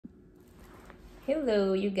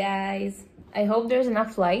Hello, you guys. I hope there's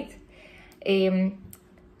enough light.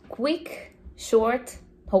 Quick, short,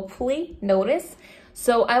 hopefully, notice.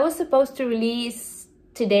 So I was supposed to release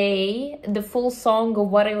today the full song of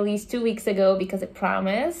what I released 2 weeks ago because I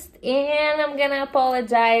promised. And I'm gonna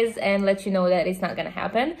apologize and let you know that it's not gonna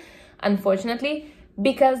happen, unfortunately,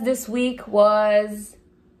 because this week was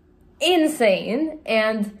insane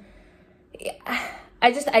and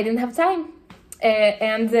I didn't have time.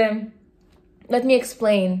 Let me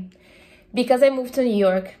explain. Because I moved to New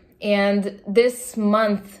York, and this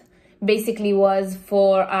month basically was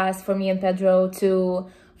for us, for me and Pedro, to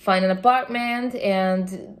find an apartment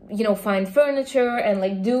and, find furniture and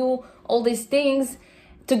like do all these things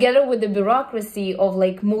together with the bureaucracy of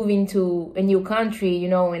like moving to a new country,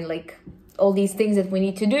 and like all these things that we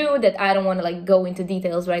need to do that I don't want to like go into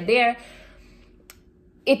details right there.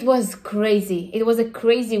 It was crazy. It was a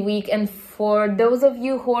crazy week. And for those of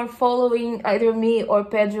you who are following either me or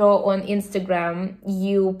Pedro on Instagram,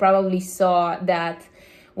 you probably saw that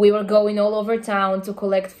we were going all over town to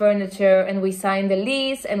collect furniture, and we signed the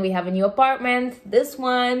lease and we have a new apartment, this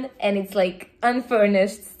one, and it's like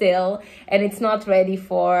unfurnished still, and it's not ready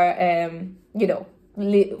for,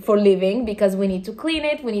 for living because we need to clean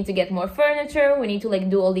it, we need to get more furniture, we need to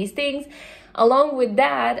like do all these things. Along with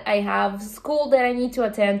that, I have school that I need to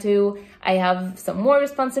attend to. I have some more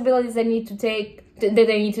responsibilities I need to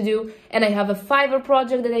do. And I have a Fiverr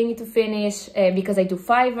project that I need to finish because I do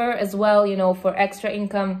Fiverr as well, for extra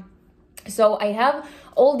income. So I have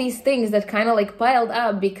all these things that kind of like piled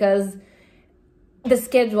up because the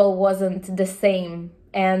schedule wasn't the same.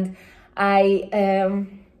 And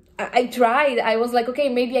I tried. I was like, okay,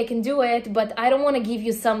 maybe I can do it, but I don't want to give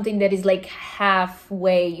you something that is like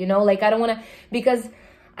halfway, like I don't want to, because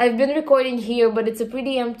I've been recording here, but it's a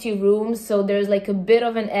pretty empty room, so there's like a bit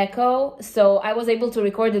of an echo. So I was able to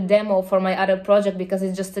record a demo for my other project because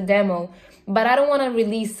it's just a demo, but I don't want to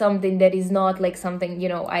release something that is not like something,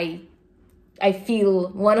 I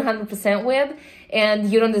feel 100% with,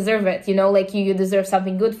 and you don't deserve it, like you deserve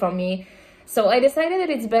something good from me. So I decided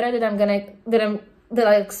that it's better that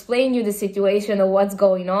I explain you the situation of what's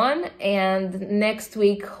going on, and next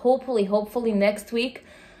week, hopefully next week,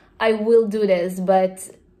 I will do this, but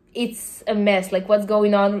it's a mess. Like what's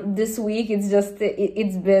going on this week, it's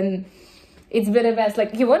been a mess.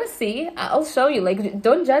 Like, you want to see? I'll show you. Like,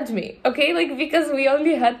 don't judge me, okay? Like, because we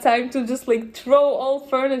only had time to just like throw all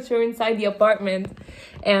furniture inside the apartment,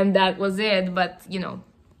 and that was it. But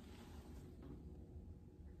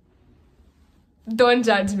don't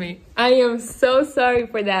judge me. I am so sorry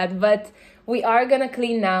for that, but we are gonna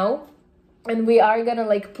clean now, and we are gonna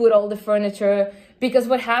like put all the furniture, because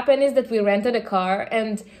what happened is that we rented a car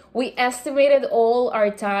and we estimated all our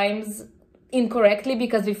times incorrectly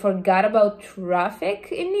because we forgot about traffic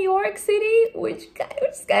in New York City, which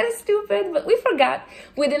is kind of stupid, but we forgot.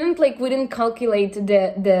 We didn't calculate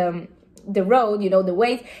the road, the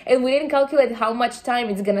weight, and we didn't calculate how much time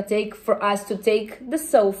it's gonna take for us to take the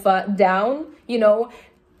sofa down,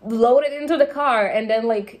 load it into the car, and then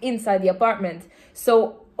like inside the apartment.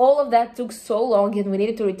 So all of that took so long, and we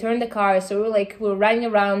needed to return the car. So we were running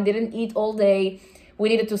around, didn't eat all day. We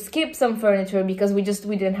needed to skip some furniture because we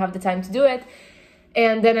didn't have the time to do it.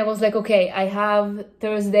 And then I was like, okay, I have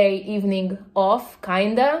Thursday evening off,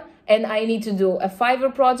 kinda, and I need to do a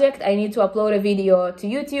Fiverr project. I need to upload a video to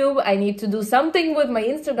YouTube. I need to do something with my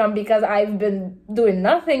Instagram because I've been doing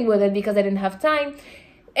nothing with it because I didn't have time.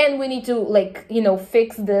 And we need to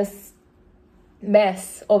fix this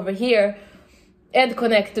mess over here and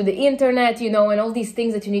connect to the internet, and all these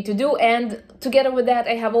things that you need to do. And together with that,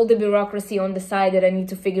 I have all the bureaucracy on the side that I need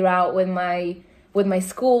to figure out with my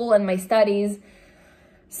school and my studies.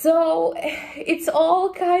 So it's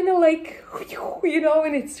all kind of like,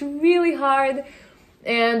 and it's really hard,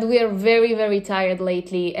 and we are very, very tired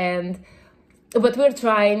lately, but we're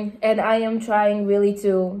trying, and I am trying really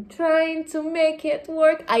trying to make it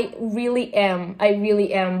work. I really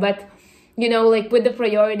am, but with the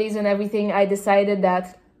priorities and everything, I decided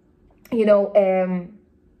that,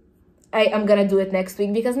 I'm gonna do it next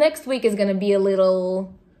week, because next week is gonna be a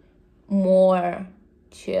little more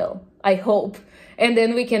chill, I hope. And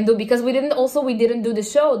then we can do, because we didn't do the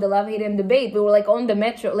show, the Love, Hate, and Debate. We were like on the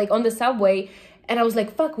metro, like on the subway, and I was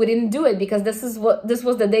like, fuck, we didn't do it, because this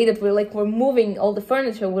was the day that we're moving all the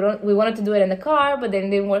furniture. We wanted to do it in the car, but then it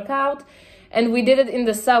didn't work out, and we did it in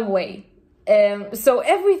the subway. So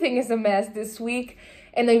everything is a mess this week,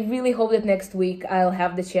 and I really hope that next week I'll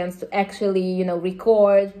have the chance to actually,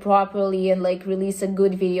 record properly and like release a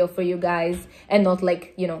good video for you guys, and not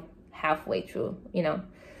like, halfway through,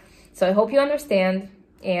 So I hope you understand.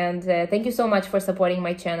 And thank you so much for supporting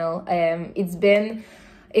my channel. It's been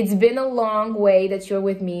a long way that you're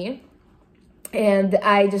with me. And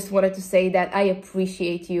I just wanted to say that I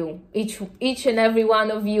appreciate you, each and every one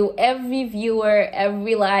of you, every viewer,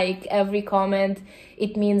 every like, every comment.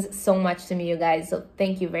 It means so much to me, you guys. So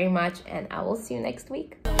thank you very much, and I will see you next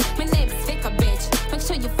week. My name is Vic, bitch. Make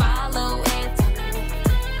sure you follow and